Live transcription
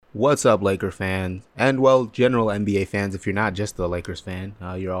What's up, Laker fans? And, well, general NBA fans, if you're not just a Lakers fan,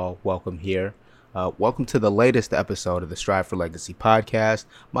 you're all welcome here. Welcome to the latest episode of the Strive for Legacy podcast.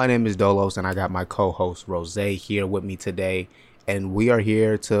 My name is Dolos, and I got my co host Rose here with me today. And we are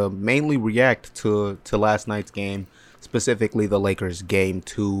here to mainly react to last night's game, specifically the Lakers' Game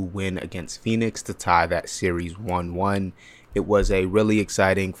 2 win against Phoenix to tie that series 1-1. It was a really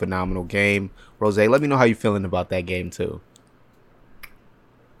exciting, phenomenal game. Rose, let me know how you're feeling about that game, too.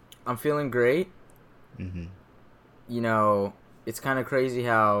 I'm feeling great. Mm-hmm. It's kind of crazy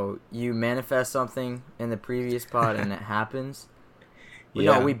how you manifest something in the previous pod and it happens.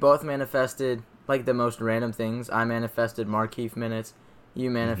 Yeah. We both manifested like the most random things. I manifested Markieff minutes. You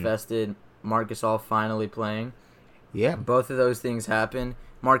manifested Marc Gasol finally playing. Yeah. Both of those things happened.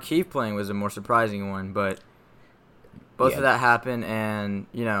 Markieff playing was a more surprising one, but both of that happened, and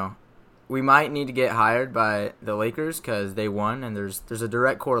we might need to get hired by the Lakers because they won, and there's a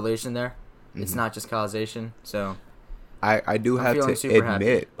direct correlation there. It's not just causation. So I do I'm have feeling to super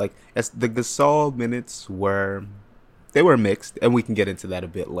admit, happy. as the Gasol minutes were mixed, and we can get into that a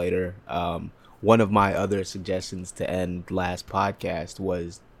bit later. One of my other suggestions to end last podcast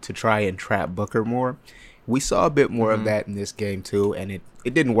was to try and trap Booker more. We saw a bit more of that in this game too, and it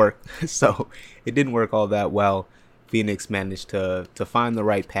didn't work. So it didn't work all that well. Phoenix managed to find the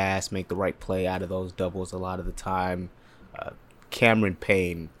right pass, make the right play out of those doubles a lot of the time. Cameron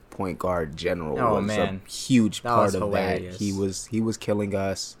Payne, point guard general, was a huge part of hilarious. that. He was killing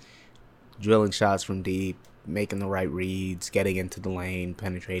us, drilling shots from deep, making the right reads, getting into the lane,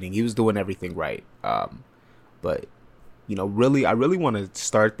 penetrating. He was doing everything right. But I really want to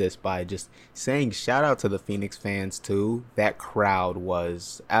start this by just saying shout out to the Phoenix fans too. That crowd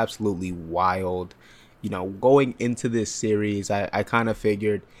was absolutely wild. Going into this series, I kind of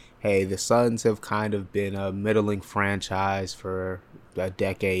figured, hey, the Suns have kind of been a middling franchise for a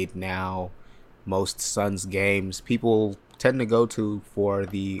decade now. Most Suns games people tend to go to for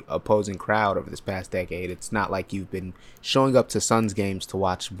the opposing crowd over this past decade. It's not like you've been showing up to Suns games to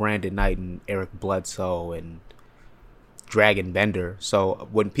watch Brandon Knight and Eric Bledsoe and Dragon Bender. So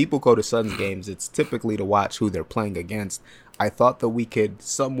when people go to Suns games, it's typically to watch who they're playing against. I thought that we could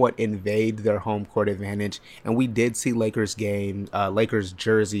somewhat invade their home court advantage, and we did see Lakers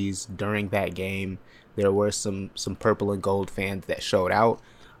jerseys during that game. There were some purple and gold fans that showed out.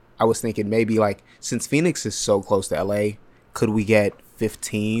 I was thinking maybe, like, since Phoenix is so close to LA, could we get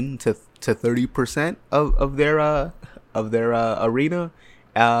 15 to 30% of their arena?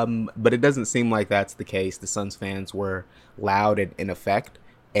 But it doesn't seem like that's the case. The Suns fans were loud and in effect.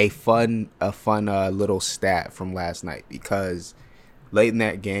 A fun little stat from last night, because late in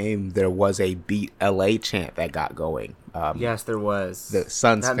that game there was a "Beat LA" chant that got going. Yes, there was. The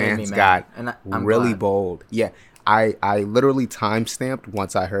Suns That made me fans mad, got and I'm really glad. bold. Yeah, I literally time stamped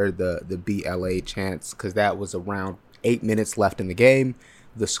once I heard the "Beat LA" chants, because that was around 8 minutes left in the game.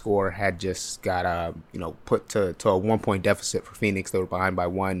 The score had just got put to a 1 point deficit for Phoenix. They were behind by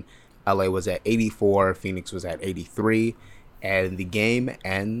one. LA was at 84. Phoenix was at 83. And the game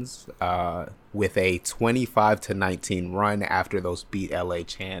ends with a 25-19 run after those "Beat LA"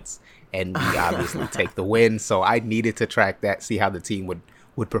 chants, and we obviously take the win. So I needed to track that, see how the team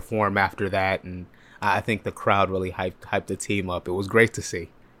would perform after that, and I think the crowd really hyped the team up. It was great to see.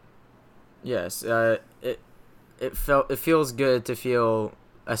 Yes, it feels good to feel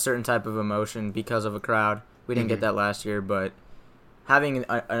a certain type of emotion because of a crowd. We didn't get that last year, but having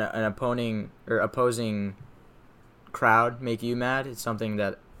an opposing crowd make you mad, it's something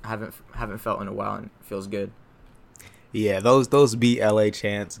that I haven't felt in a while, and it feels good. Yeah, those "Beat LA"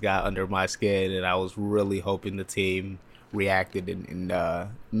 chants got under my skin, and I was really hoping the team reacted and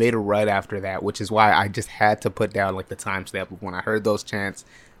made a run after that, which is why I just had to put down like the timestamp of when I heard those chants,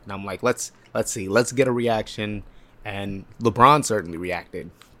 and I'm like, let's see, let's get a reaction. And LeBron certainly reacted,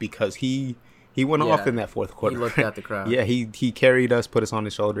 because he went off in that fourth quarter. He looked at the crowd. Yeah, he carried us, put us on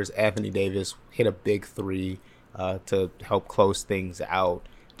his shoulders. Anthony Davis hit a big three to help close things out.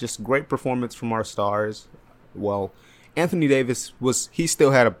 Just great performance from our stars. Well, Anthony Davis he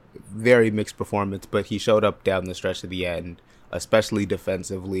still had a very mixed performance, but he showed up down the stretch of the end, especially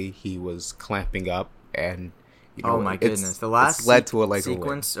defensively. He was clamping up, and oh my goodness, the last led to a Laker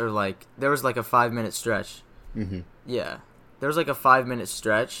sequence, win. or like there was like a 5-minute stretch. Yeah, there was like a 5-minute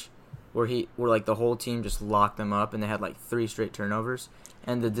stretch where like the whole team just locked them up, and they had like 3 straight turnovers,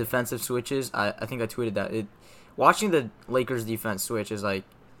 and the defensive switches. I think I tweeted that watching the Lakers defense switch is like,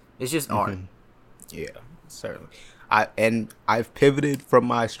 it's just art. Yeah, certainly. I've pivoted from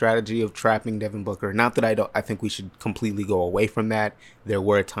my strategy of trapping Devin Booker. Not that I think we should completely go away from that. There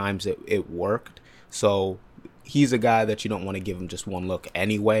were times it worked. So he's a guy that you don't want to give him just one look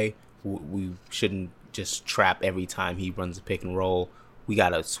anyway. We shouldn't just trap every time he runs a pick and roll. We got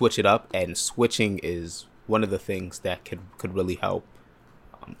to switch it up, and switching is one of the things that could really help.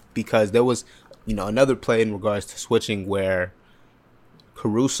 Because there was, another play in regards to switching where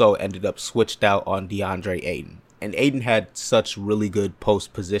Caruso ended up switched out on DeAndre Ayton. And Ayton had such really good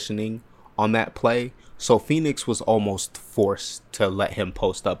post positioning on that play. So Phoenix was almost forced to let him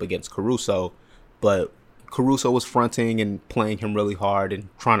post up against Caruso. But Caruso was fronting and playing him really hard and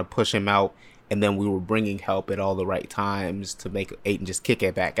trying to push him out. And then we were bringing help at all the right times to make Ayton just kick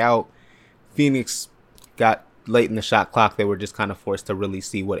it back out. Phoenix got late in the shot clock. They were just kind of forced to really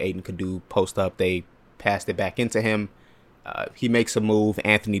see what Ayton could do post up. They passed it back into him. He makes a move.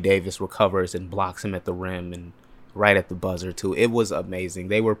 Anthony Davis recovers and blocks him at the rim and right at the buzzer too. It was amazing.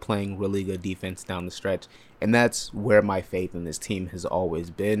 They were playing really good defense down the stretch, and that's where my faith in this team has always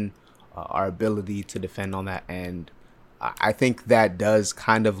been, our ability to defend on that end. I think that does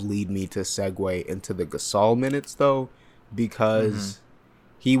kind of lead me to segue into the Gasol minutes though, because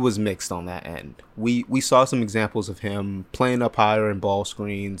he was mixed on that end. We saw some examples of him playing up higher in ball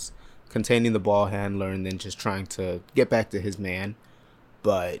screens, containing the ball handler, and then just trying to get back to his man.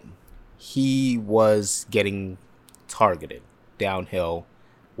 But he was getting targeted downhill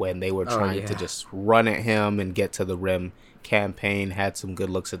when they were trying to just run at him and get to the rim. Cam Payne had some good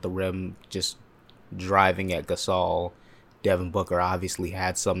looks at the rim, just driving at Gasol. Devin Booker obviously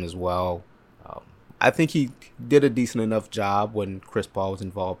had some as well. I think he did a decent enough job when Chris Paul was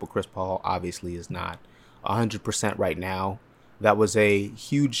involved, but Chris Paul obviously is not 100% right now. That was a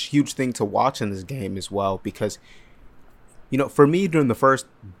huge thing to watch in this game as well, because, for me during the first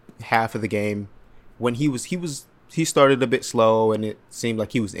half of the game, when he started a bit slow and it seemed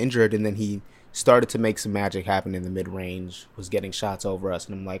like he was injured, and then he started to make some magic happen in the mid-range, was getting shots over us,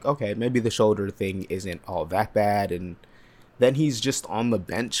 and I'm like, okay, maybe the shoulder thing isn't all that bad. And then he's just on the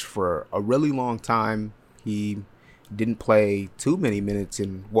bench for a really long time. He didn't play too many minutes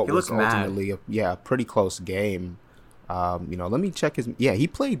in what was ultimately a pretty close game. Let me check his. Yeah, he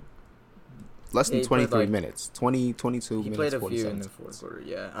played less than 23 minutes. 22 minutes. He played a few in the fourth quarter.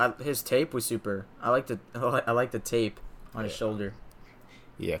 Yeah, his tape was super. I like the tape on his shoulder.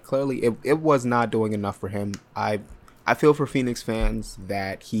 Yeah, clearly it was not doing enough for him. I feel for Phoenix fans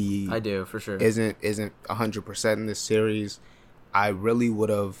that I do for sure isn't 100% in this series. I really would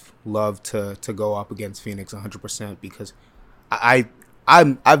have loved to go up against Phoenix 100%, because I've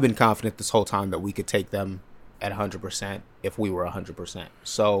been confident this whole time that we could take them at 100% if we were 100%.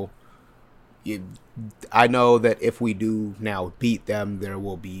 So I know that if we do now beat them, there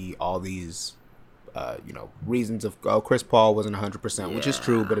will be all these reasons of Chris Paul wasn't 100%, which is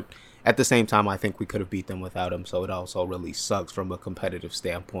true, but at the same time I think we could have beat them without him. So it also really sucks from a competitive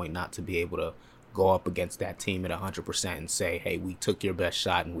standpoint not to be able to go up against that team at 100% and say, hey, we took your best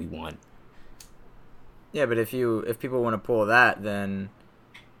shot and we won. Yeah, but if people want to pull that, then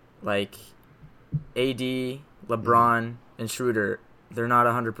like AD, LeBron, and Schroeder, they're not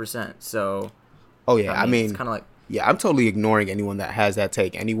 100%. So I mean it's kind of like, I'm totally ignoring anyone that has that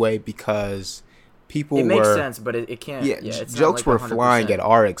take anyway, because it makes sense, but it can't. Yeah, it's jokes not like were flying at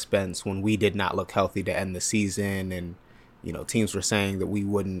our expense when we did not look healthy to end the season, and teams were saying that we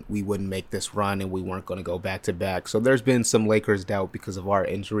wouldn't make this run and we weren't going to go back to back. So there's been some Lakers doubt because of our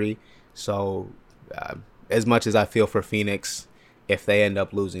injury. So as much as I feel for Phoenix, if they end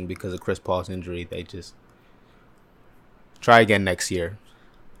up losing because of Chris Paul's injury, they just try again next year.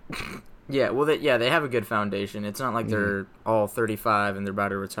 Yeah, well, they have a good foundation. It's not like they're all 35 and they're about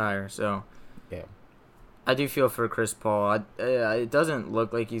to retire. So yeah, I do feel for Chris Paul. It doesn't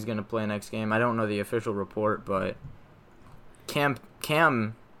look like he's going to play next game. I don't know the official report, but Cam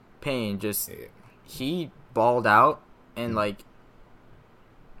Payne he balled out, and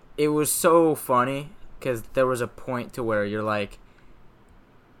it was so funny because there was a point to where you're like,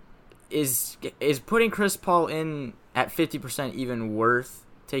 is putting Chris Paul in at 50% even worth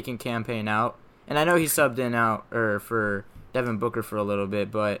taking Cam Payne out? And I know he subbed in out for Devin Booker for a little bit,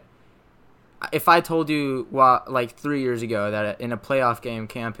 but if I told you 3 years ago that in a playoff game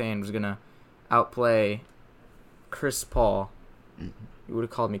Cam Payne was gonna outplay Chris Paul, you would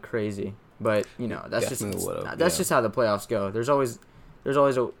have called me crazy. But that's just how the playoffs go. There's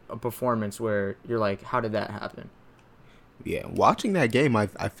always a performance where you're like, how did that happen? Yeah, watching that game, I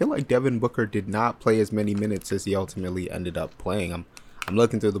feel like Devin Booker did not play as many minutes as he ultimately ended up playing. I'm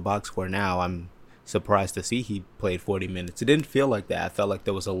looking through the box score now. I'm surprised to see he played 40 minutes. It didn't feel like that. I felt like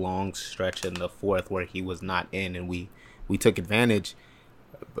there was a long stretch in the fourth where he was not in, and we took advantage.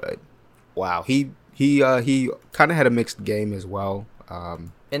 But wow, he kind of had a mixed game as well.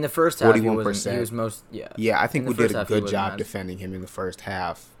 In the first half, he 41%. was most Yeah, I think In the we did first a half, he good wasn't job as- defending him in the first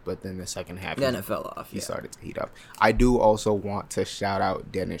half, but then the second half, Then it fell off. he Yeah. started to heat up. I do also want to shout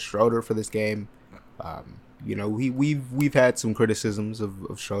out Dennis Schroeder for this game. You know, we've had some criticisms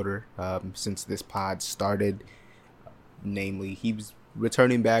of Schroeder since this pod started. Namely, he was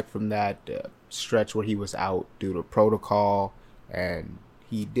returning back from that stretch where he was out due to protocol, and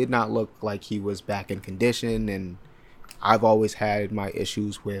he did not look like he was back in condition. And I've always had my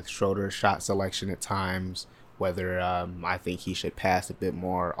issues with Schroeder's shot selection at times, whether I think he should pass a bit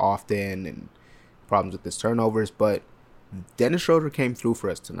more often and problems with his turnovers. But Dennis Schroeder came through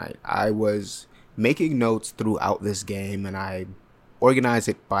for us tonight. I was making notes throughout this game, and I organized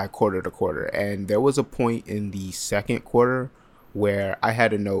it by quarter to quarter. And there was a point in the second quarter where I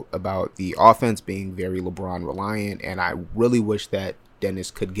had a note about the offense being very LeBron reliant, and I really wish that Dennis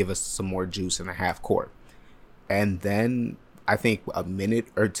could give us some more juice in the half court. And then I think a minute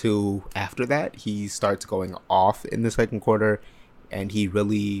or two after that, he starts going off in the second quarter, and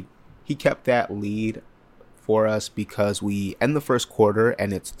he kept that lead for us because we end the first quarter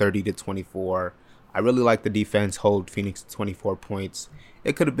and it's 30-24. I really like the defense, hold Phoenix to 24 points.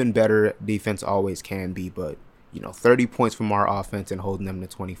 It could have been better. Defense always can be, but 30 points from our offense and holding them to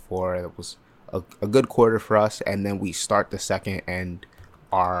 24. It was a good quarter for us. And then we start the second and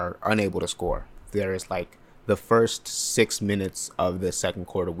are unable to score. There is the first 6 minutes of the second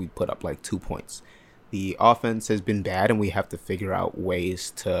quarter, we put up 2 points. The offense has been bad, and we have to figure out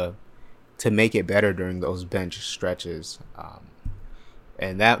ways to make it better during those bench stretches.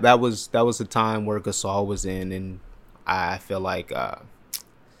 And that was a time where Gasol was in, and I feel like,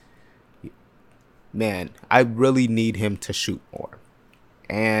 man, I really need him to shoot more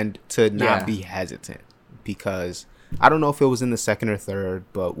and to not be hesitant, because I don't know if it was in the second or third,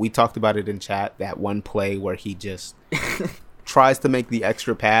 but we talked about it in chat, that one play where he just tries to make the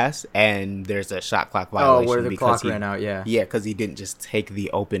extra pass and there's a shot clock violation. Where the clock ran out, yeah. Yeah, because he didn't just take the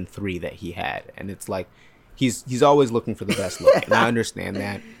open three that he had. And it's like, he's always looking for the best look, and I understand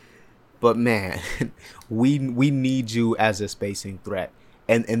that. But man, we need you as a spacing threat.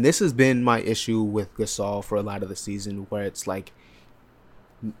 And this has been my issue with Gasol for a lot of the season, where it's like,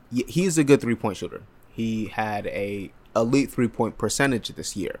 he's a good three-point shooter. He had a elite three-point percentage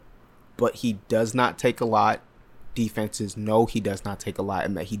this year, but he does not take a lot. Defenses know he does not take a lot,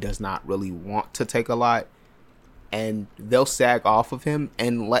 and that he does not really want to take a lot. And they'll sag off of him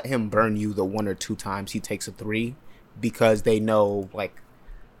and let him burn you the 1 or 2 times he takes a three, because they know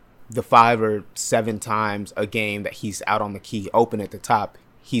the 5 or 7 times a game that he's out on the key open at the top,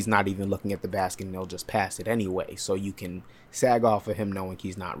 he's not even looking at the basket and they'll just pass it anyway. So you can sag off of him knowing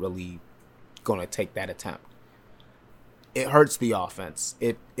he's not really going to take that attempt. It hurts the offense.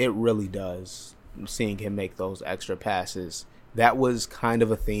 It really does, seeing him make those extra passes. That was kind of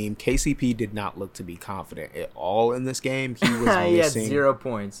a theme. KCP did not look to be confident at all in this game. He was he missing had 0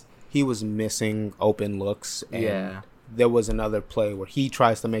 points. He was missing open looks. And Yeah. there was another play where he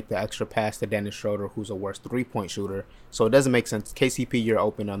tries to make the extra pass to Dennis Schroeder, who's a worse three-point shooter. So it doesn't make sense. KCP, you're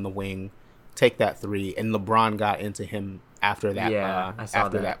open on the wing. Take that three. And LeBron got into him after that. I saw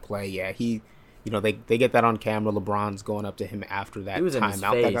that play. Yeah, they get that on camera. LeBron's going up to him after that He was in his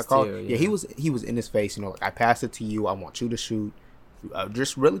timeout that got face, called. too, Yeah, he was in his face. I passed it to you. I want you to shoot.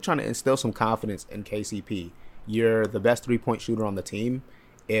 Just really trying to instill some confidence in KCP. You're the best three-point shooter on the team.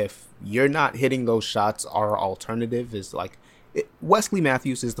 If you're not hitting those shots, our alternative is Wesley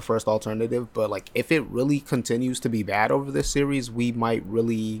Matthews is the first alternative, but if it really continues to be bad over this series, we might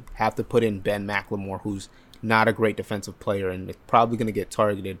really have to put in Ben McLemore, who's not a great defensive player and is probably going to get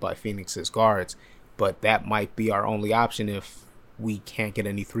targeted by Phoenix's guards. But that might be our only option if we can't get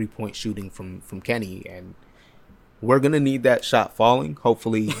any three-point shooting from Kenny, and we're going to need that shot falling.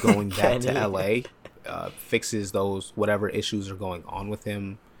 Hopefully going back to LA fixes those whatever issues are going on with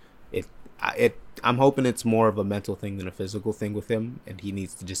him. I'm hoping it's more of a mental thing than a physical thing with him, and he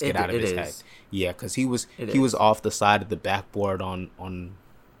needs to just get out of his head. Yeah, because he was off the side of the backboard on.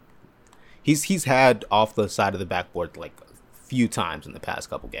 He's had off the side of the backboard a few times in the past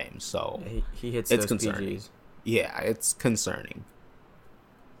couple games, so he hits it's those concerning. PGs. Yeah, it's concerning.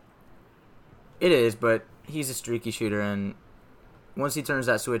 It is, but he's a streaky shooter, and once he turns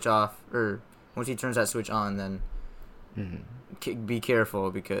that switch off, or once he turns that switch on, then be careful,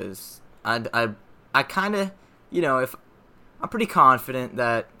 because I kind of, if I'm pretty confident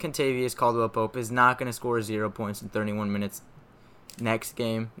that Kentavious Caldwell-Pope is not going to score 0 points in 31 minutes next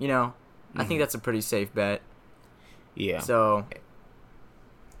game. I think that's a pretty safe bet. Yeah. So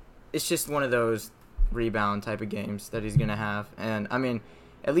it's just one of those rebound type of games that he's going to have. And, I mean,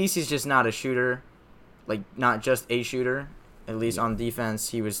 at least he's just not a shooter, not just a shooter. At least on defense,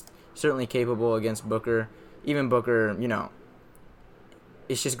 he was certainly capable against Booker. Even Booker,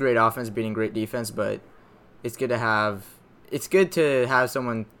 it's just great offense beating great defense, but it's good to have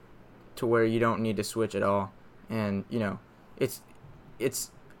someone to where you don't need to switch at all. And, it's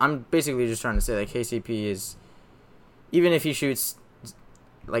I'm basically just trying to say that KCP is, even if he shoots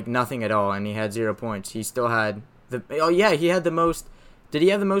like nothing at all and he had 0 points, he still had he had the most. Did he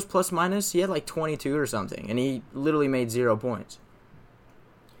have the most plus minus? He had like 22 or something, and he literally made 0 points.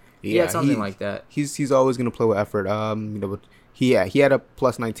 He had something like that. He's always going to play with effort. He had a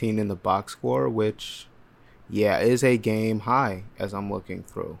plus 19 in the box score, which is a game high as I'm looking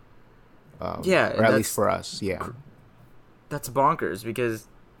through. Or at least for us, That's bonkers because,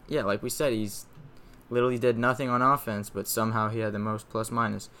 like we said, he's literally did nothing on offense, but somehow he had the most plus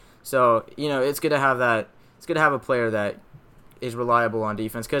minus. So, it's good to have that. It's good to have a player that is reliable on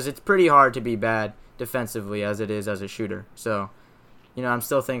defense because it's pretty hard to be bad defensively as it is as a shooter. So, I'm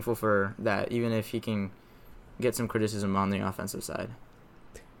still thankful for that, even if he can get some criticism on the offensive side.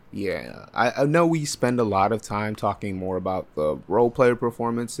 Yeah, I know we spend a lot of time talking more about the role player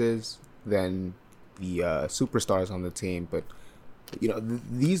performances than the superstars on the team, but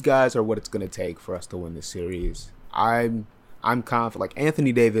these guys are what it's going to take for us to win the series. I'm confident. Like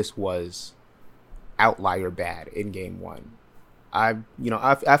Anthony Davis was outlier bad in Game 1.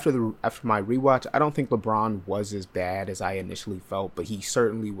 After my rewatch, I don't think LeBron was as bad as I initially felt, but he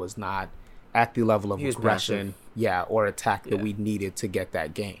certainly was not at the level of aggression, or attack that we needed to get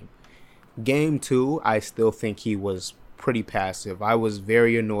that game. Game 2, I still think he was pretty passive. I was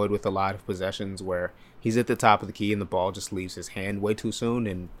very annoyed with a lot of possessions where he's at the top of the key and the ball just leaves his hand way too soon,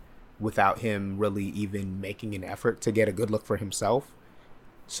 and without him really even making an effort to get a good look for himself.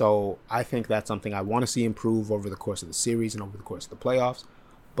 So I think that's something I want to see improve over the course of the series and over the course of the playoffs.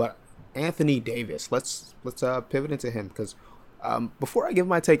 But Anthony Davis, let's pivot into him because before I give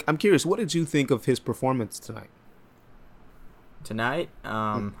my take, I'm curious, what did you think of his performance tonight? Tonight?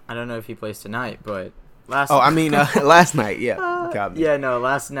 I don't know if he plays tonight, but last night, yeah.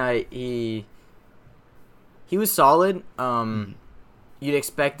 Last night he was solid. You'd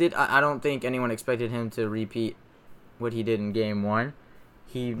expect it. I don't think anyone expected him to repeat what he did in Game 1.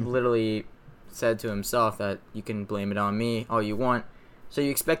 He literally said to himself that you can blame it on me all you want. So you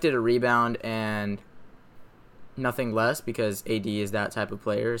expected a rebound and nothing less because AD is that type of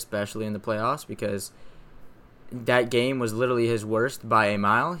player, especially in the playoffs, because that game was literally his worst by a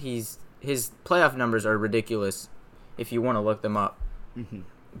mile. His playoff numbers are ridiculous if you want to look them up. Mm-hmm.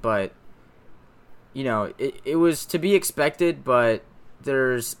 But, it was to be expected, but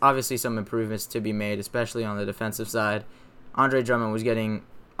there's obviously some improvements to be made, especially on the defensive side. Andre Drummond was getting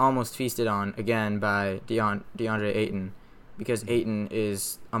almost feasted on again by DeAndre Ayton because Ayton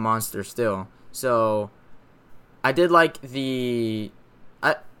is a monster still. So I did like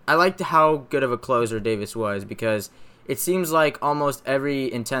I liked how good of a closer Davis was because it seems like almost every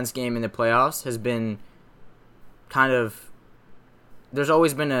intense game in the playoffs has been kind of – there's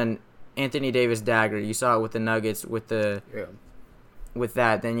always been an Anthony Davis dagger. You saw it with the Nuggets with that.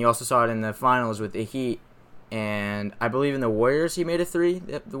 Then you also saw it in the finals with the Heat. And I believe in the Warriors he made a 3.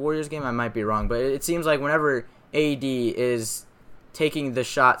 The Warriors game, I might be wrong. But it seems like whenever AD is taking the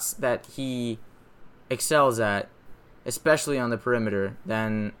shots that he excels at, especially on the perimeter,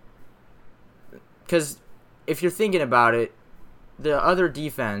 then... Because if you're thinking about it, the other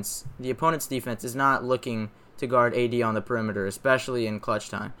defense, the opponent's defense, is not looking to guard AD on the perimeter, especially in clutch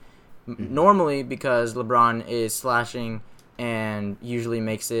time. Normally, because LeBron is slashing and usually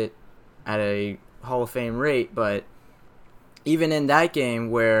makes it at a Hall of Fame rate, but even in that game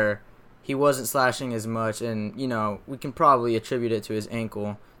where he wasn't slashing as much, and we can probably attribute it to his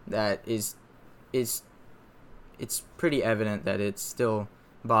ankle, that it's pretty evident that it's still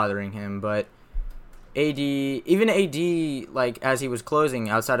bothering him. But AD, like as he was closing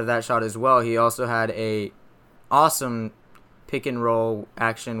outside of that shot as well, he also had a awesome pick and roll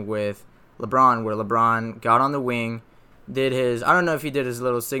action with LeBron where LeBron got on the wing, did his, I don't know if he did his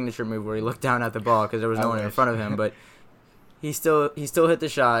little signature move where he looked down at the ball because there was no one in front of him, but he still hit the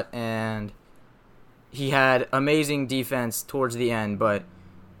shot, and he had amazing defense towards the end. But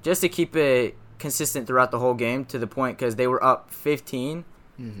just to keep it consistent throughout the whole game to the point, because they were up 15,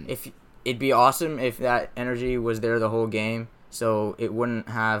 if it'd be awesome if that energy was there the whole game, so it wouldn't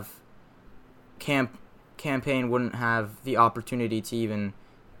have campaign wouldn't have the opportunity to even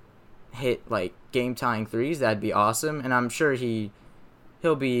hit like game tying threes. That'd be awesome, and I'm sure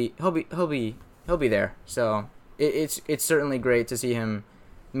he'll be there. So it's certainly great to see him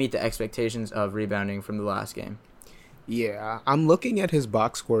meet the expectations of rebounding from the last game. Yeah, I'm looking at his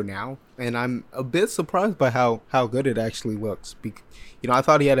box score now, and I'm a bit surprised by how good it actually looks. I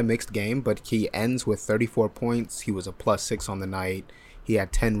thought he had a mixed game, but he ends with 34 points. He was a +6 on the night. He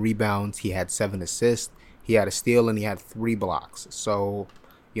had 10 rebounds. He had 7 assists. He had a steal, and he had 3 blocks. So,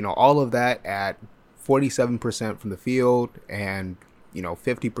 all of that at 47% from the field, and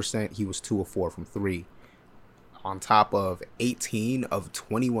 50% he was 2 of 4 from three, on top of 18 of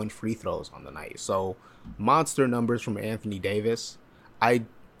 21 free throws on the night. So monster numbers from Anthony Davis. I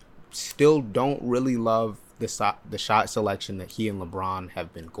still don't really love the shot selection that he and LeBron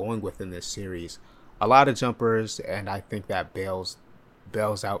have been going with in this series. A lot of jumpers, and I think that bails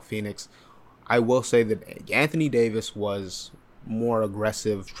out Phoenix. I will say that Anthony Davis was more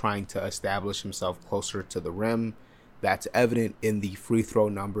aggressive, trying to establish himself closer to the rim. That's evident in the free throw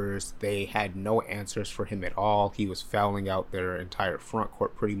numbers. They had no answers for him at all. He was fouling out their entire front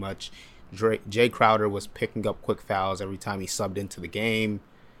court pretty much. Jay Crowder was picking up quick fouls every time he subbed into the game.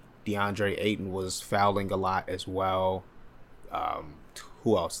 DeAndre Ayton was fouling a lot as well.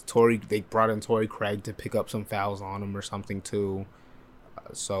 Who else? They brought in Torrey Craig to pick up some fouls on him or something too.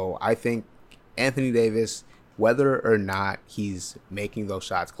 So I think Anthony Davis, whether or not he's making those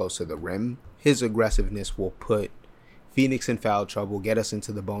shots close to the rim, his aggressiveness will put Phoenix in foul trouble, get us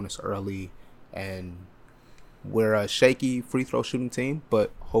into the bonus early, and we're a shaky free throw shooting team,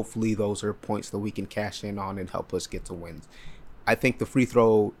 but hopefully those are points that we can cash in on and help us get to wins. I think the free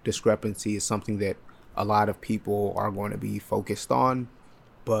throw discrepancy is something that a lot of people are going to be focused on,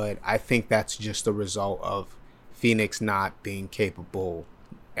 but I think that's just a result of Phoenix not being capable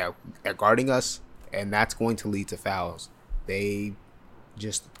at guarding us, and that's going to lead to fouls. They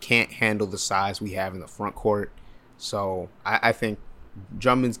just can't handle the size we have in the front court. So I think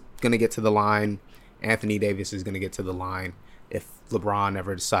Drummond's going to get to the line. Anthony Davis is going to get to the line. If LeBron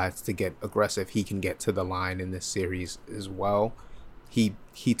ever decides to get aggressive, he can get to the line in this series as well. He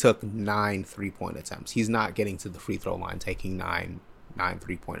took 9 3-point attempts. He's not getting to the free throw line taking nine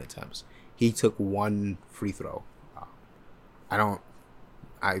 3-point attempts. He took one free throw.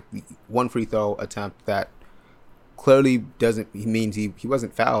 One free throw attempt that clearly doesn't means he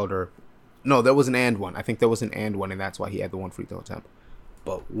wasn't fouled, or no, there was an and one. I think there was an and one, and that's why he had the one free throw attempt.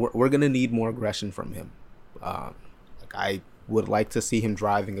 But we're gonna need more aggression from him. I would like to see him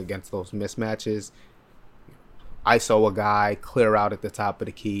driving against those mismatches. ISO a guy, clear out at the top of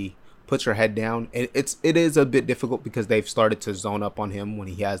the key, put your head down. It is a bit difficult because they've started to zone up on him when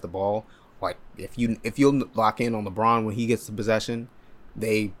he has the ball. Like if you lock in on LeBron when he gets the possession,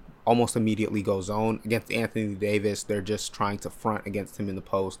 they almost immediately go zone. Against Anthony Davis, they're just trying to front against him in the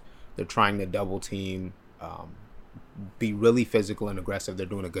post. They're trying to double team, be really physical and aggressive. They're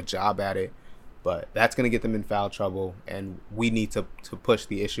doing a good job at it, but that's going to get them in foul trouble, and we need to push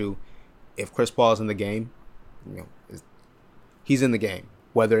the issue. If Chris Paul's in the game, he's in the game.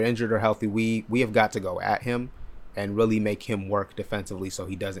 Whether injured or healthy, we have got to go at him and really make him work defensively so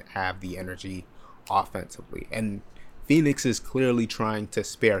he doesn't have the energy offensively. And Phoenix is clearly trying to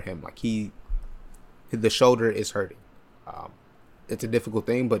spare him. Like the shoulder is hurting. It's a difficult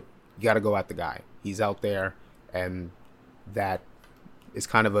thing, but you got to go at the guy. He's out there, and that is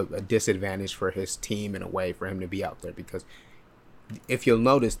kind of a disadvantage for his team in a way, for him to be out there, because if you'll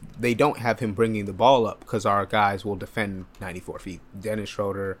notice, they don't have him bringing the ball up because our guys will defend 94 feet. Dennis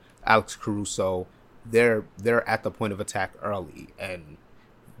Schroeder, Alex Caruso, they're at the point of attack early, and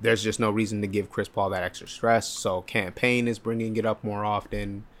there's just no reason to give Chris Paul that extra stress. So Cam Payne is bringing it up more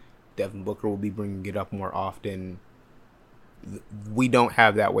often. Devin Booker will be bringing it up more often. We don't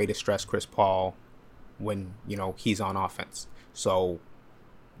have that way to stress Chris Paul when, he's on offense. So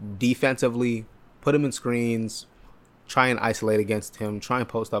defensively, put him in screens, try and isolate against him, try and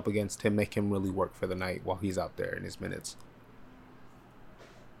post up against him, make him really work for the night while he's out there in his minutes.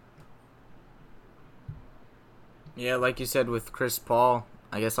 Yeah, like you said with Chris Paul,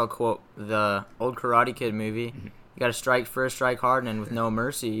 I guess I'll quote the old Karate Kid movie. Mm-hmm. You got to strike first, strike hard, and with no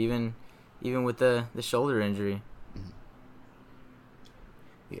mercy, even with the shoulder injury.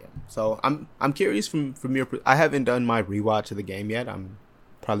 Yeah, so I'm curious from your. I haven't done my rewatch of the game yet. I'm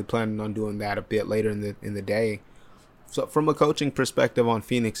probably planning on doing that a bit later in the day. So from a coaching perspective on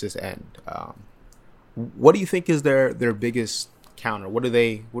Phoenix's end, what do you think is their biggest counter? What are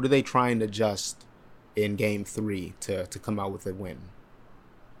they trying to adjust in Game 3 to come out with a win?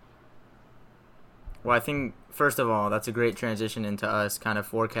 Well, I think first of all, that's a great transition into us kind of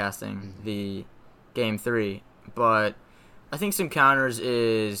forecasting the Game 3, but I think some counters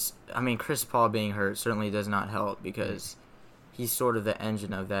is, Chris Paul being hurt certainly does not help because he's sort of the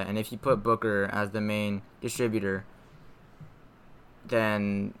engine of that. And if you put Booker as the main distributor,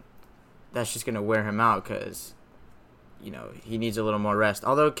 then that's just going to wear him out because he needs a little more rest.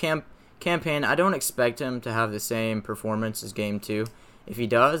 Although Cam Payne, I don't expect him to have the same performance as Game 2. If he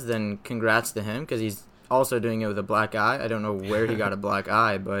does, then congrats to him, because he's also doing it with a black eye. I don't know where he got a black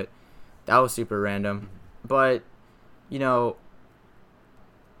eye, but that was super random. But, I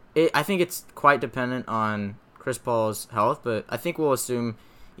think it's quite dependent on Chris Paul's health, but I think we'll assume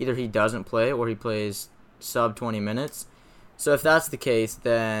either he doesn't play or he plays sub 20 minutes. So if that's the case,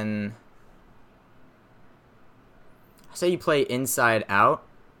 then I say you play inside out,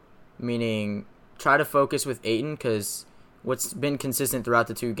 meaning try to focus with Ayton, because what's been consistent throughout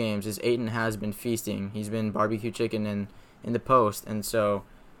the 2 games is Ayton has been feasting. He's been barbecue chicken in the post, and so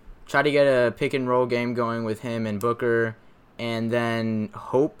try to get a pick and roll game going with him and Booker, and then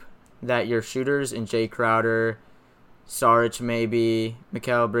hope that your shooters in Jay Crowder, Saric maybe,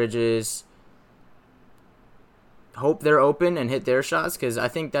 Mikal Bridges, hope they're open and hit their shots, because I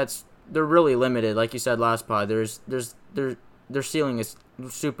think they're really limited. Like you said last pod, their ceiling is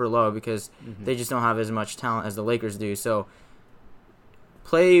super low because they just don't have as much talent as the Lakers do. So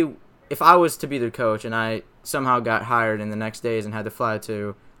if I was to be their coach and I somehow got hired in the next days and had to fly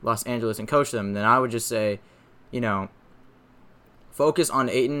to Los Angeles and coach them, then I would just say, focus on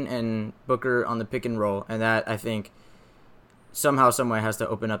Ayton and Booker on the pick and roll, and that, I think, somehow, someway has to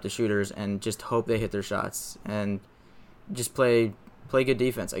open up the shooters, and just hope they hit their shots and just play good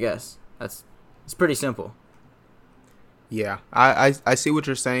defense, I guess. It's pretty simple. Yeah, I see what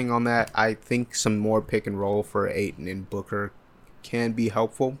you're saying on that. I think some more pick and roll for Ayton and Booker can be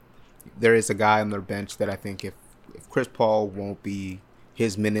helpful. There is a guy on their bench that I think if Chris Paul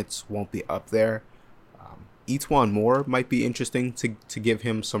his minutes won't be up there, Etuan Moore might be interesting to give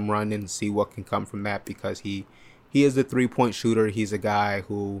him some run and see what can come from that, because he is a 3-point shooter. He's a guy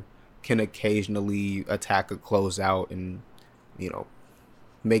who can occasionally attack a closeout and,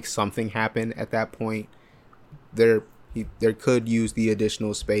 make something happen at that point. There could use the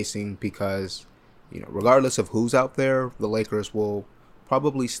additional spacing because, regardless of who's out there, the Lakers will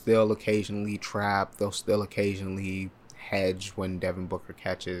probably still occasionally trap. They'll still occasionally hedge when Devin Booker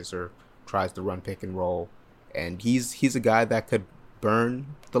catches or tries to run pick and roll. And he's a guy that could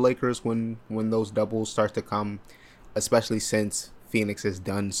burn the Lakers when those doubles start to come, especially since Phoenix has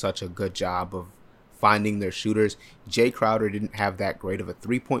done such a good job of finding their shooters. Jay Crowder didn't have that great of a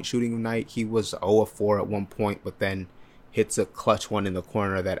 3-point shooting night. He was 0 of 4 at one point, but then hits a clutch one in the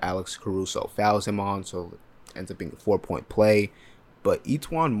corner that Alex Caruso fouls him on, so it ends up being a 4-point play. But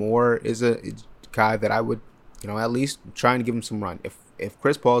Etuan Moore is a guy that I would, at least try and give him some run. If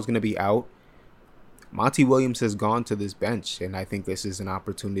Chris Paul is going to be out, Monty Williams has gone to this bench, and I think this is an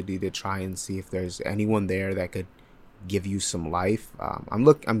opportunity to try and see if there's anyone there that could give you some life.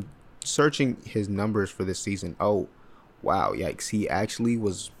 I'm searching his numbers for this season. Oh, wow, yikes. He actually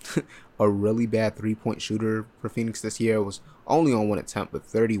was a really bad 3-point shooter for Phoenix this year. It was only on one attempt, but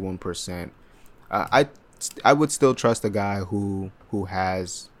 31%. I would still trust a guy who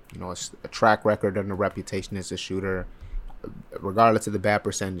has, a track record and a reputation as a shooter. Regardless of the bad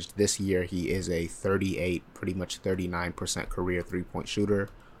percentage, this year he is a 38, pretty much 39% career 3-point shooter.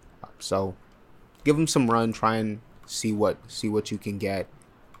 So give him some run, try and see what you can get.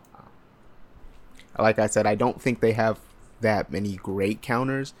 Like I said, I don't think they have that many great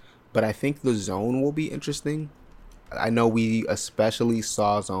counters, but I think the zone will be interesting. I know we especially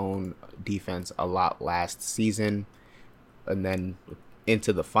saw zone defense a lot last season, and then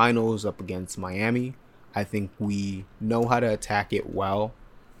into the finals up against Miami. I think we know how to attack it well,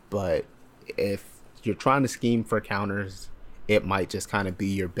 but if you're trying to scheme for counters, it might just kind of be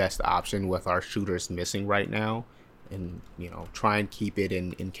your best option with our shooters missing right now, and try and keep it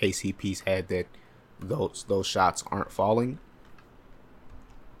in KCP's head that those shots aren't falling.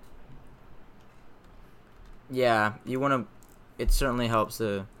 Yeah, it certainly helps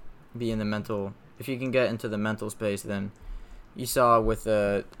to be in the mental. If you can get into the mental space, then you saw with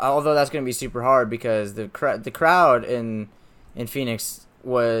although that's going to be super hard because the crowd in Phoenix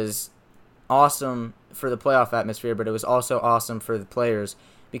was awesome for the playoff atmosphere, but it was also awesome for the players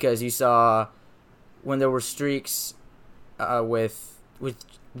because you saw when there were streaks with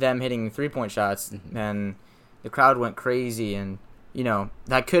them hitting 3-point shots, and the crowd went crazy, and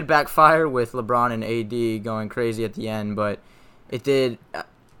that could backfire with LeBron and AD going crazy at the end, but it did.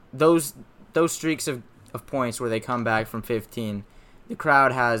 Those streaks of points where they come back from 15, the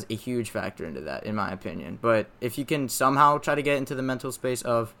crowd has a huge factor into that, in my opinion. But if you can somehow try to get into the mental space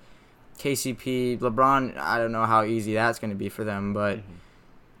of KCP, LeBron, I don't know how easy that's going to be for them, but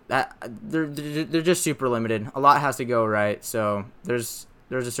that they're just super limited. A lot has to go right, so there's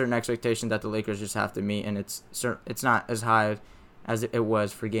a certain expectation that the Lakers just have to meet, and it's not as high as it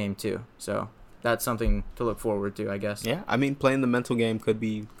was for Game 2. So that's something to look forward to, I guess. Yeah, I mean, playing the mental game could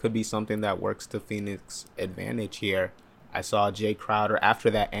be something that works to Phoenix advantage here. I saw Jay Crowder after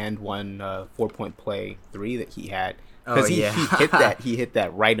that and one 4-point play three that he had, because he hit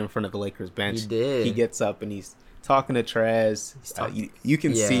that right in front of the Lakers bench. He did. He gets up and he's talking to Trez. You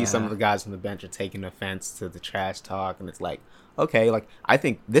can see some of the guys on the bench are taking offense to the trash talk, and it's like, okay, like I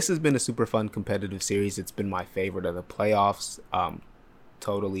think this has been a super fun competitive series. It's been my favorite of the playoffs,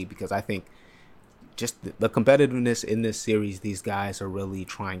 totally, because I think just the competitiveness in this series, these guys are really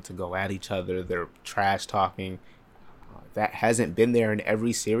trying to go at each other. They're trash talking. That hasn't been there in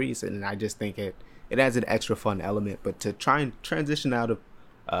every series, and I just think it adds an extra fun element. But to try and transition out of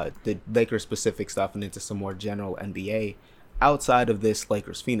the Lakers specific stuff and into some more general NBA outside of this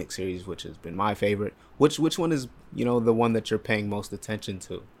Lakers Phoenix series, which has been my favorite, which one is, you know, the one that you're paying most attention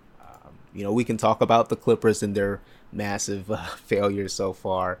to? You know, we can talk about the Clippers and their massive failures so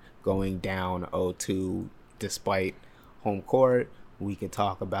far, going down 0-2 despite home court. We could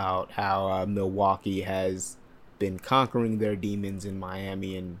talk about how Milwaukee has been conquering their demons in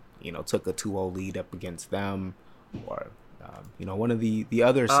Miami and, you know, took a 2-0 lead up against them, or you know, one of the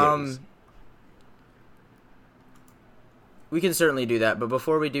other series. We can certainly do that, but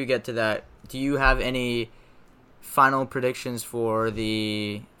before we do get to that, do you have any final predictions for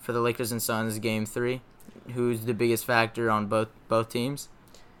the Lakers and Suns game 3? Who's the biggest factor on both teams?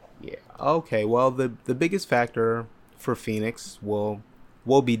 Yeah. Okay. Well, the biggest factor for Phoenix will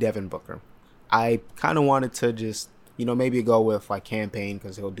be Devin Booker. I kind of wanted to just, you know, maybe go with like Campaign,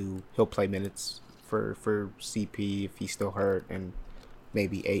 because he'll play minutes for CP if he's still hurt, and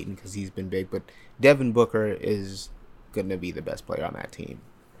maybe Ayton because he's been big. But Devin Booker is going to be the best player on that team,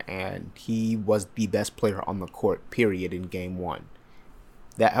 and he was the best player on the court, period, in game 1.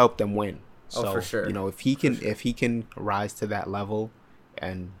 That helped them win. So, for sure. You know, if he can rise to that level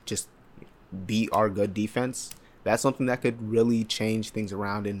and just beat our good defense, that's something that could really change things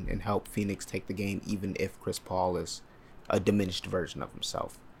around and help Phoenix take the game, even if Chris Paul is a diminished version of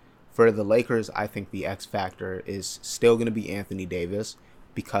himself. For the Lakers, I think the X factor is still going to be Anthony Davis,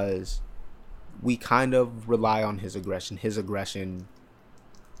 because we kind of rely on his aggression. His aggression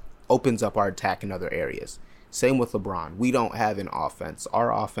opens up our attack in other areas. Same with LeBron. We don't have an offense.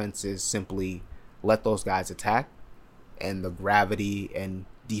 Our offense is simply let those guys attack, and the gravity and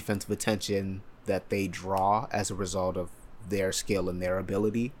defensive attention that they draw as a result of their skill and their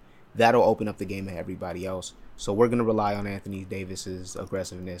ability, that'll open up the game to everybody else. So we're going to rely on Anthony Davis's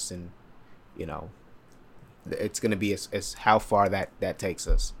aggressiveness, and, you know, it's going to be as how far that takes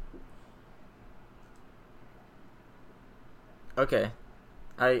us. Okay.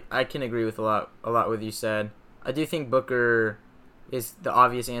 I can agree with a lot what you said. I do think Booker is the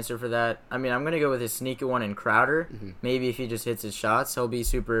obvious answer for that. I mean, I'm going to go with his sneaky one in Crowder. Mm-hmm. Maybe if he just hits his shots, he'll be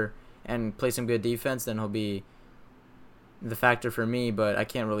super, and play some good defense, then he'll be the factor for me. But I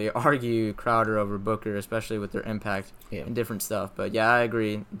can't really argue Crowder over Booker, especially with their impact and different stuff. But yeah, I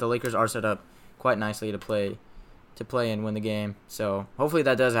agree. The Lakers are set up quite nicely to play and win the game. So hopefully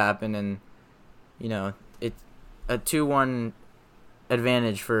that does happen, and, you know, it's a 2-1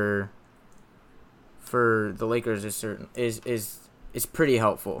 advantage for the Lakers is pretty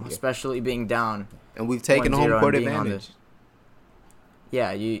helpful, especially being down. And we've taken home court advantage.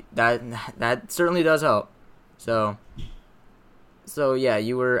 That certainly does help. So yeah,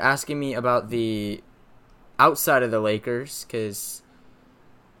 you were asking me about the outside of the Lakers, because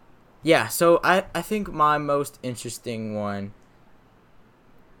so I think my most interesting one,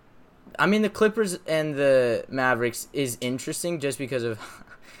 I mean, the Clippers and the Mavericks is interesting just because of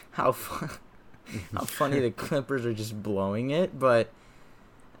how funny the Clippers are just blowing it. But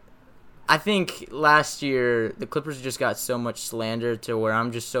I think last year the Clippers just got so much slander to where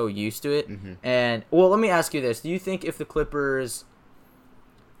I'm just so used to it. Mm-hmm. And, well, let me ask you this. Do you think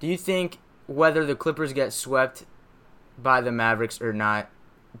whether the Clippers get swept by the Mavericks or not,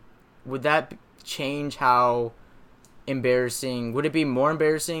 would that change how embarrassing? Would it be more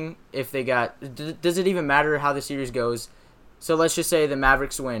embarrassing if they got... Does it even matter how the series goes? So let's just say the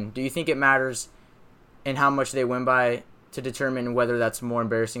Mavericks win. Do you think it matters in how much they win by to determine whether that's more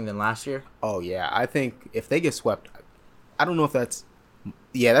embarrassing than last year? Oh, yeah. I think if they get swept, I don't know if that's...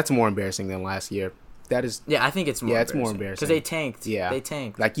 Yeah, that's more embarrassing than last year. That is... Yeah, I think it's more embarrassing. It's more embarrassing. Because they tanked. Yeah. They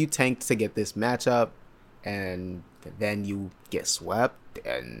tanked. Like, you tanked to get this matchup, and then you get swept,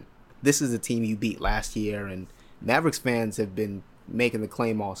 and this is a team you beat last year, and Mavericks fans have been making the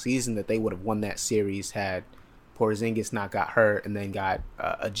claim all season that they would have won that series had Porzingis not got hurt and then got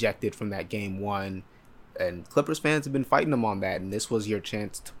ejected from that game 1. And Clippers fans have been fighting them on that, and this was your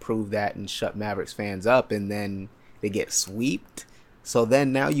chance to prove that and shut Mavericks fans up, and then they get swept. So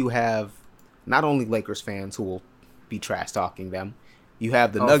then now not only Lakers fans who will be trash talking them, you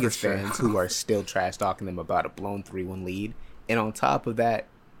have the Oh, for Nuggets sure. fans who are still trash talking them about a blown 3-1 lead, and on top of that,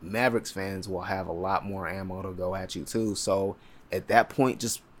 Mavericks fans will have a lot more ammo to go at you too. So at that point,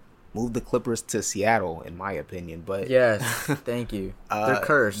 just move the Clippers to Seattle, in my opinion. But Yes, thank you. They're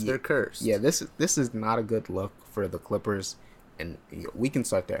cursed. yeah, They're cursed. yeah, this is not a good look for the Clippers, and we can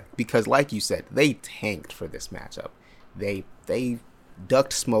start there because, like you said, they tanked for this matchup. They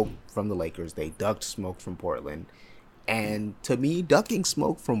ducked smoke from the Lakers. They ducked smoke from Portland. And to me, ducking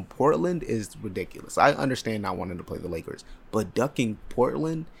smoke from Portland is ridiculous. I understand not wanting to play the Lakers, but ducking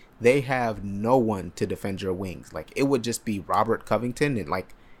Portland, they have no one to defend your wings. Like, it would just be Robert Covington, and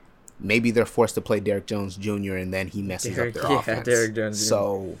like maybe they're forced to play Derrick Jones Jr. and then he messes up their offense. Derrick Jones Jr.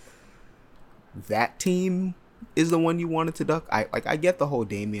 So that team is the one you wanted to duck. I get the whole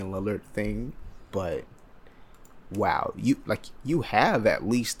Damian Lillard thing, but wow, you have at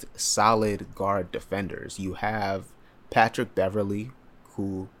least solid guard defenders. You have Patrick Beverly,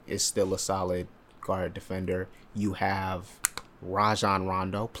 who is still a solid guard defender. You have Rajon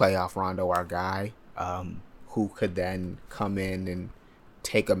Rondo, playoff Rondo, our guy, who could then come in and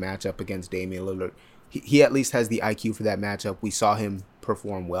take a matchup against Damian Lillard. He at least has the IQ for that matchup. We saw him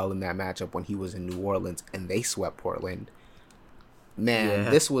perform well in that matchup when he was in New Orleans and they swept Portland.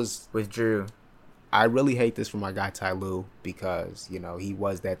 Man, this was with Drew. I really hate this for my guy Ty Lue because, he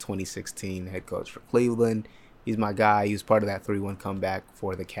was that 2016 head coach for Cleveland. He's my guy. He was part of that 3-1 comeback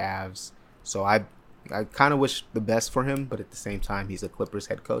for the Cavs. So I kind of wish the best for him, but at the same time, he's a Clippers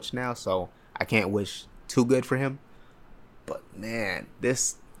head coach now, so I can't wish too good for him. But man,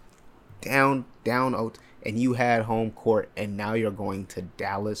 this down, and you had home court, and now you're going to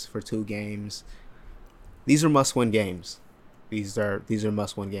Dallas for 2 games. These are must-win games. These are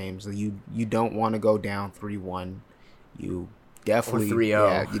must-win games. You don't want to go down 3-1. You definitely or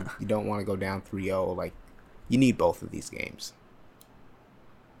 3-0. Yeah, you don't want to go down 3-0. Like, you need both of these games.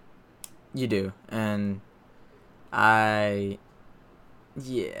 You do, and I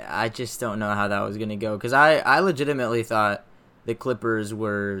just don't know how that was gonna go because I legitimately thought the Clippers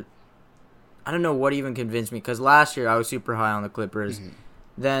were. I don't know what even convinced me because last year I was super high on the Clippers. Mm-hmm.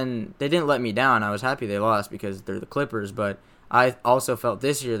 Then they didn't let me down. I was happy they lost because they're the Clippers, but I also felt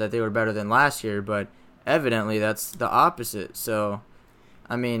this year that they were better than last year. But evidently that's the opposite. So,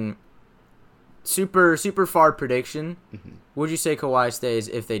 I mean. Super far prediction. Mm-hmm. Would you say Kawhi stays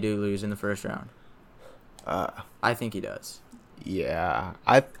if they do lose in the first round? I think he does. Yeah,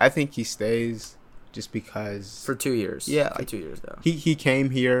 I think he stays just because for 2 years. Yeah, for 2 years though. He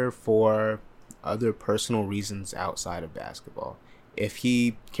came here for other personal reasons outside of basketball. If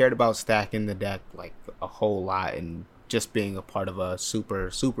he cared about stacking the deck like a whole lot and just being a part of a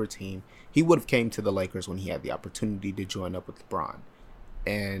super team, he would have came to the Lakers when he had the opportunity to join up with LeBron.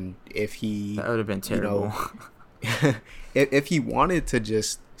 And if he... That would have been terrible. If he wanted to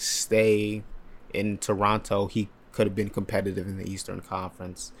just stay in Toronto, he could have been competitive in the Eastern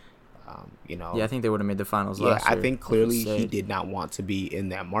Conference. Yeah, I think they would have made the finals last year. I think clearly he did not want to be in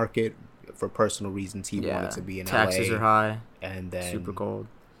that market. For personal reasons, he wanted to be in LA. Taxes are high. And then... super cold.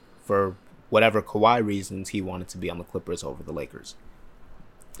 For whatever Kawhi reasons, he wanted to be on the Clippers over the Lakers.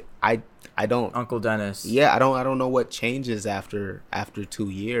 I don't Uncle Dennis. Yeah, I don't know what changes after 2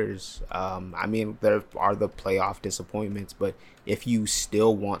 years. I mean, there are the playoff disappointments, but if you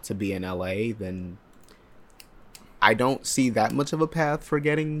still want to be in LA, then I don't see that much of a path for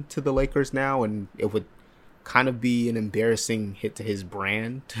getting to the Lakers now, and it would kind of be an embarrassing hit to his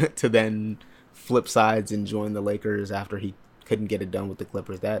brand to then flip sides and join the Lakers after he couldn't get it done with the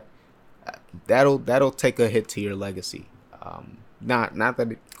Clippers. That'll take a hit to your legacy. Not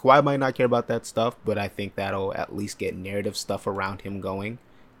that Kawhi might not care about that stuff, but I think that'll at least get narrative stuff around him going.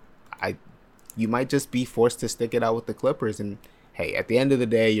 You might just be forced to stick it out with the Clippers, and hey, at the end of the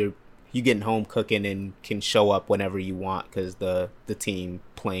day, you getting home cooking and can show up whenever you want because the team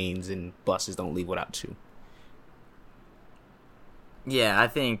planes and buses don't leave without you. Yeah, I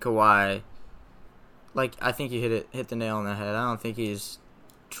think Kawhi. I think you hit the nail on the head. I don't think he's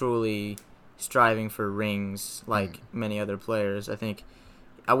truly striving for rings like many other players.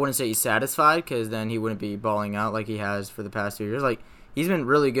 I wouldn't say he's satisfied because then he wouldn't be balling out like he has for the past 2 years. He's been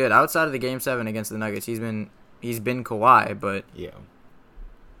really good outside of the Game 7 against the Nuggets. He's been Kawhi, but yeah,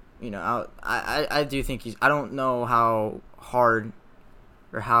 I do think I don't know how hard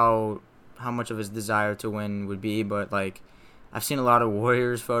or how much of his desire to win would be, but I've seen a lot of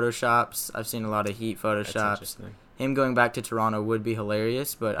Warriors photoshops. I've seen a lot of Heat photoshops. Him going back to Toronto would be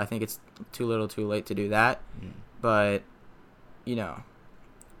hilarious, but I think it's too little too late to do that. But,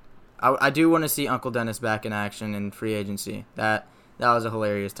 I do want to see Uncle Dennis back in action in free agency. That was a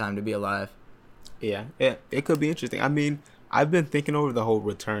hilarious time to be alive. Yeah, it could be interesting. I mean, I've been thinking over the whole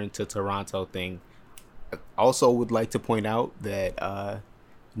return to Toronto thing. Also, would like to point out that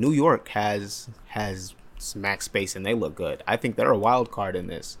New York has max space and they look good. I think they're a wild card in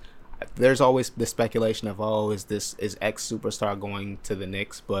this. There's always the speculation of, oh, is X superstar going to the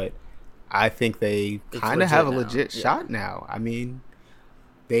Knicks? But I think they kind of have a legit shot now. I mean,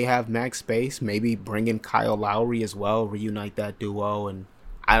 they have max space. Maybe bring in Kyle Lowry as well, reunite that duo, and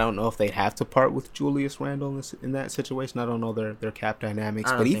I don't know if they'd have to part with Julius Randle in that situation. I don't know their cap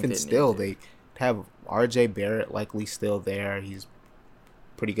dynamics, but even still, they have R.J. Barrett likely still there. He's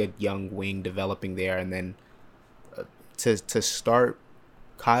pretty good young wing developing there, and then to start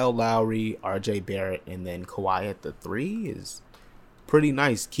Kyle Lowry, R.J. Barrett, and then Kawhi at the 3 is pretty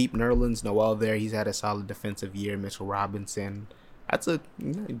nice. Keep Nerlens Noel there. He's had a solid defensive year. Mitchell Robinson. That's a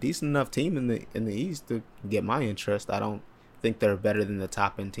decent enough team in the East to get my interest. I don't think they're better than the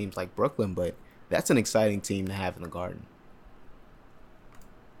top end teams like Brooklyn, but that's an exciting team to have in the Garden.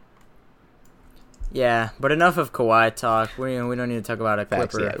 Yeah, but enough of Kawhi talk. We don't need to talk about a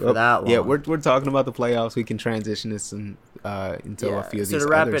Clipper for that long. Yeah, we're talking about the playoffs. We can transition this into a few of these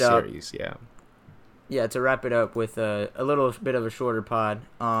other series. Yeah, to wrap it up with a little bit of a shorter pod.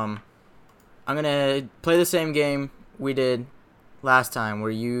 I'm gonna play the same game we did last time,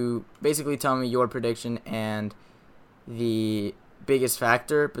 where you basically tell me your prediction and the biggest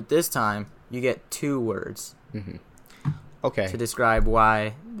factor, but this time you get 2 words. Mm-hmm. Okay. To describe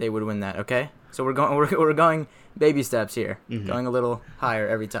why they would win that. Okay. So we're going baby steps here, going a little higher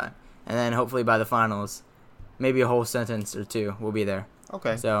every time, and then hopefully by the finals, maybe a whole sentence or 2 will be there.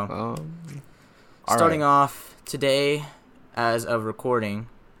 Okay. So starting off today, as of recording,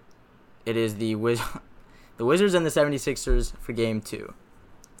 it is the Wizards and the 76ers for Game 2.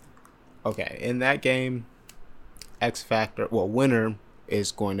 Okay, in that game, X factor. Well, winner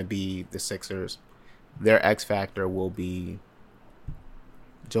is going to be the Sixers. Their X factor will be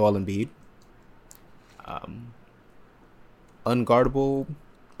Joel Embiid. Unguardable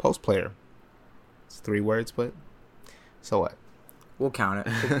post player. It's 3 words, but so what? We'll count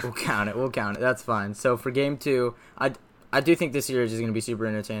it. We'll count it. That's fine. So for Game 2, I do think this series is going to be super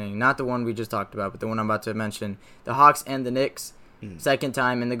entertaining. Not the one we just talked about, but the one I'm about to mention. The Hawks and the Knicks, second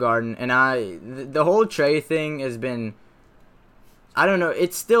time in the Garden. And the whole Trey thing has been, I don't know,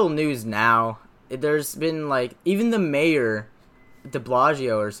 it's still news now. There's been, like, even the mayor, de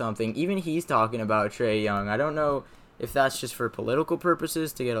Blasio or something, even he's talking about Trae Young. I don't know if that's just for political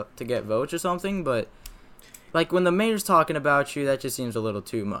purposes to get votes or something, but like when the mayor's talking about you, that just seems a little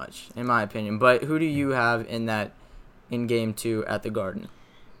too much, in my opinion. But who do you have in Game 2 at the Garden?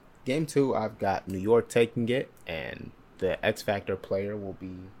 Game 2, I've got New York taking it, and the X Factor player will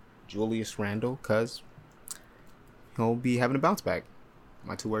be Julius Randle, because he'll be having a bounce back.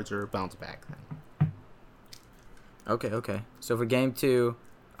 My 2 words are bounce back. Okay. So for Game 2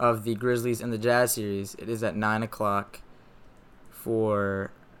 of the Grizzlies and the Jazz series, it is at 9 o'clock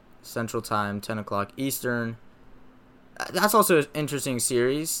for Central Time, 10 o'clock Eastern. That's also an interesting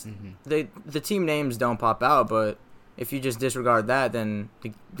series. Mm-hmm. The team names don't pop out, but if you just disregard that, then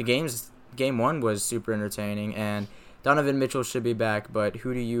Game 1 was super entertaining, and Donovan Mitchell should be back. But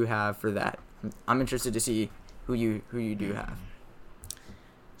who do you have for that? I'm interested to see who you do have.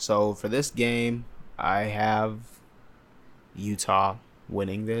 So for this game, I have Utah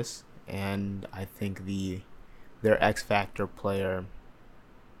winning this, and I think their X Factor player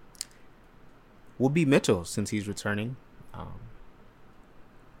will be Mitchell, since he's returning.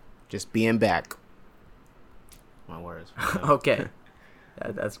 Just being back. My words. Okay.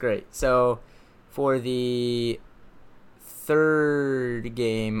 That's great. So for the third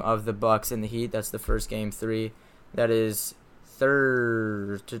game of the Bucks and the Heat, that's the first Game 3. That is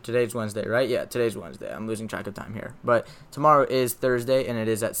today's Wednesday, right? Yeah, today's Wednesday. I'm losing track of time here. But tomorrow is Thursday, and it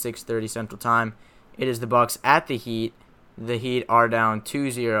is at 6:30 Central Time. It is the Bucks at the Heat. The Heat are down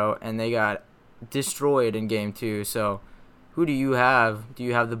 2-0, and they got destroyed in Game 2. So who do you have? Do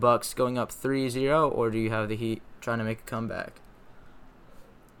you have the Bucks going up 3-0, or do you have the Heat trying to make a comeback?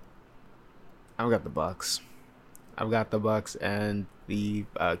 I've got the Bucks. And the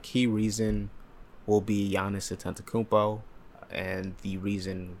key reason will be Giannis Antetokounmpo. And the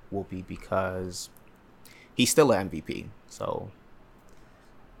reason will be because he's still an MVP. So,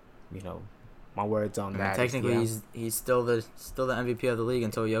 my words on that. Technically, he's still the MVP of the league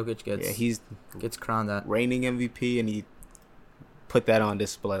until Jokic gets crowned that reigning MVP, and he put that on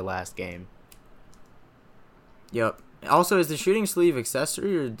display last game. Yep. Also, is the shooting sleeve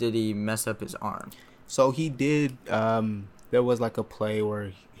accessory, or did he mess up his arm? So he did. There was like a play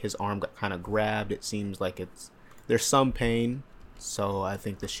where his arm got kind of grabbed. It seems like there's some pain. So I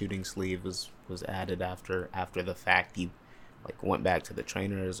think the shooting sleeve was added after the fact. He like went back to the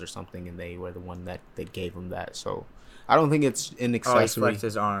trainers or something, and they were the one that gave him that. So I don't think it's an accessory. Oh, he flexed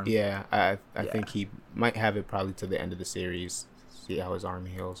his arm. Yeah, I think he might have it probably to the end of the series. See how his arm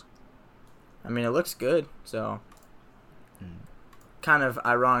heals. I mean, it looks good, so kind of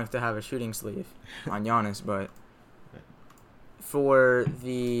ironic to have a shooting sleeve on Giannis, but for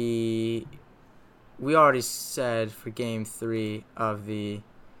the... We already said for Game 3 of the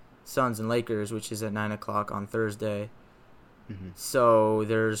Suns and Lakers, which is at 9 o'clock on Thursday. Mm-hmm. So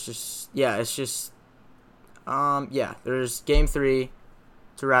there's just... Yeah, it's just... there's Game 3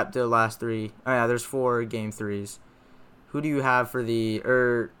 to wrap the last three. Oh, yeah, there's 4 Game 3s. Who do you have for the...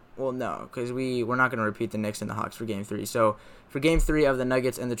 Well, no, because we're not going to repeat the Knicks and the Hawks for Game 3. So for Game 3 of the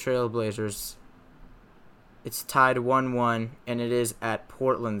Nuggets and the Trailblazers, it's tied 1-1, and it is at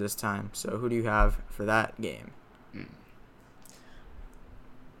Portland this time. So who do you have for that game?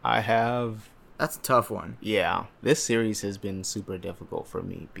 I have... That's a tough one. Yeah, this series has been super difficult for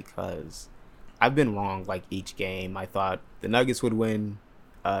me because I've been wrong like each game. I thought the Nuggets would win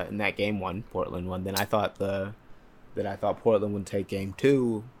in that game 1, Portland won. Then I thought Portland would take game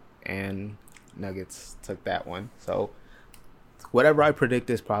 2, and Nuggets took that one. So whatever I predict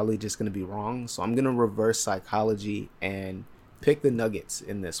is probably just going to be wrong. So I'm going to reverse psychology and pick the Nuggets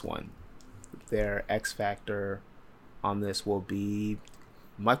in this one. Their X factor on this will be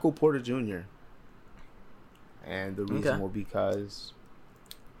Michael Porter Jr. And the reason will be because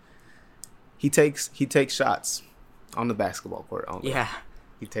he takes shots on the basketball court only. Yeah.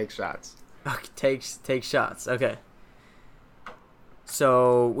 He takes shots. Okay, takes shots. Okay.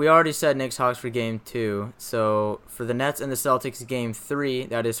 So we already said Knicks Hawks for Game 2. So for the Nets and the Celtics Game 3,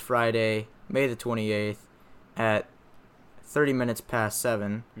 that is Friday, May the 28th at 30 minutes past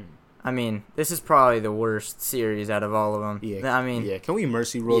 7. I mean, this is probably the worst series out of all of them. Yeah. I mean, can we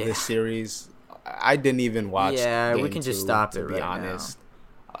mercy rule this series? I didn't even watch. Yeah, we Game can just 2, stop to it be right honest.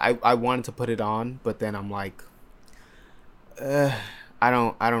 now. I wanted to put it on, but then I'm like, I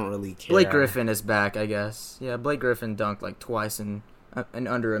don't really care. Blake Griffin is back, I guess. Yeah, Blake Griffin dunked like twice in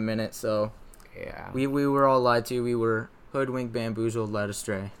under a minute, so yeah. We were all lied to. We were hoodwinked, bamboozled, led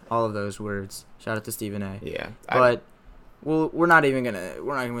astray. All of those words. Shout out to Stephen A. Yeah. But we're not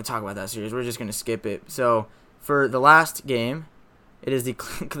gonna talk about that series. We're just gonna skip it. So for the last game, it is the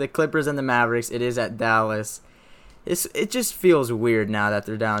Clippers and the Mavericks. It is at Dallas. It just feels weird now that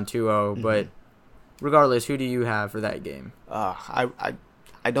they're down 2-0, but regardless, who do you have for that game? I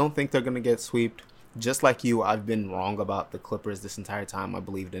don't think they're gonna get swept. Just like you, I've been wrong about the Clippers this entire time. I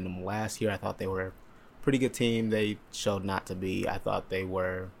believed in them last year. I thought they were a pretty good team. They showed not to be. I thought they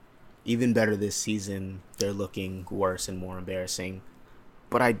were even better this season. They're looking worse and more embarrassing.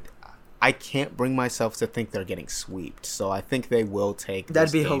 But I can't bring myself to think they're getting swept. So I think they will take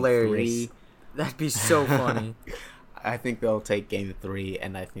That'd be game hilarious. 3. That'd be so funny. I think they'll take game 3,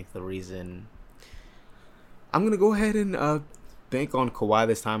 and I think the reason... I'm going to go ahead and bank on Kawhi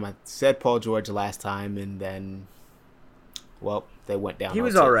this time. I said Paul George last time, and then, well, they went down. He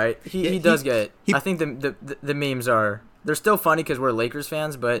was all right. He does get... I think the memes are... They're still funny because we're Lakers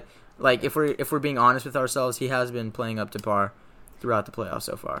fans, but like if we're being honest with ourselves, he has been playing up to par throughout the playoffs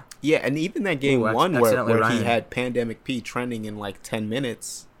so far. Yeah, and even that game 1 where he had Pandemic P trending in like 10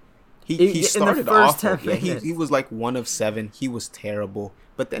 minutes... He started off. Yeah, he was like 1 of 7. He was terrible,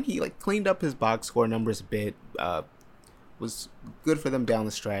 but then he like cleaned up his box score numbers a bit. Was good for them down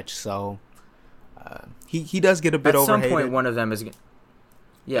the stretch. So he does get a bit overhated. At some point, one of them is.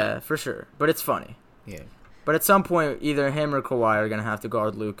 Yeah, for sure. But it's funny. Yeah. But at some point, either him or Kawhi are gonna have to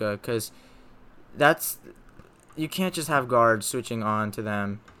guard Luka because you can't just have guards switching on to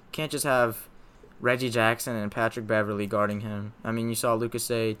them. You can't just have Reggie Jackson and Patrick Beverly guarding him. I mean, you saw Lucas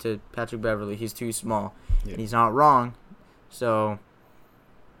say to Patrick Beverly, he's too small. Yeah. And he's not wrong. So,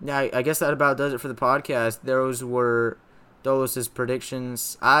 yeah, I guess that about does it for the podcast. Those were Dolos'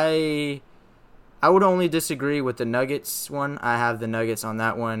 predictions. I would only disagree with the Nuggets one. I have the Nuggets on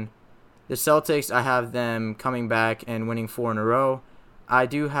that one. The Celtics, I have them coming back and winning 4 in a row. I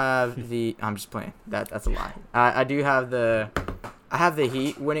do have the... I'm just playing. That's a lie. I do have the... I have the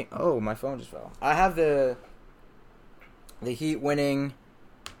Heat winning. Oh, my phone just fell. I have the Heat winning.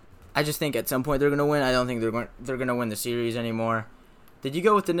 I just think at some point they're gonna win. I don't think they're gonna win the series anymore. Did you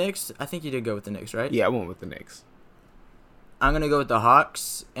go with the Knicks? I think you did go with the Knicks, right? Yeah, I went with the Knicks. I'm gonna go with the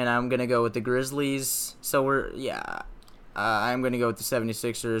Hawks, and I'm gonna go with the Grizzlies. So I'm gonna go with the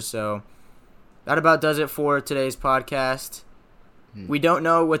 76ers. So that about does it for today's podcast. We don't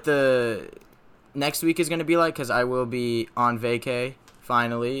know what the next week is going to be like because I will be on vacay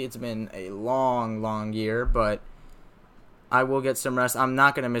finally. It's been a long year, but I will get some rest. I'm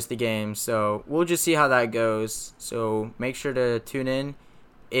not going to miss the game, so we'll just see how that goes. So make sure to tune in.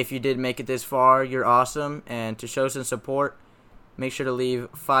 If you did make it this far, you're awesome. And to show some support, make sure to leave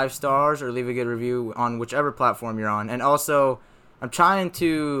 5 stars or leave a good review on whichever platform you're on. And also, I'm trying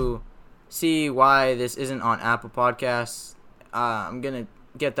to see why this isn't on Apple Podcasts. I'm going to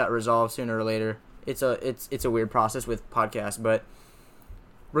get that resolved sooner or later. It's a weird process with podcasts, but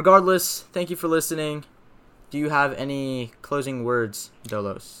regardless, thank you for listening. Do you have any closing words,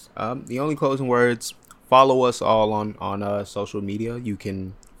 Dolos? The only closing words, follow us all on social media. You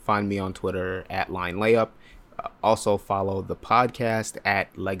can find me on Twitter at LineLayup. Also follow the podcast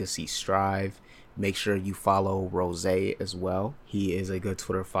at Legacy Strive. Make sure you follow Rose as well. He is a good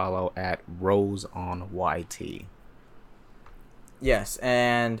Twitter follow at Rose on YT. Yes,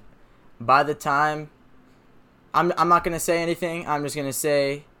 and by the time I'm not going to say anything. I'm just going to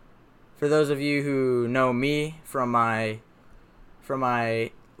say, for those of you who know me from my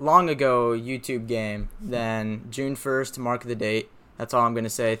long ago YouTube game, then June 1st, mark the date. That's all I'm going to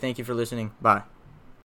say. Thank you for listening. Bye.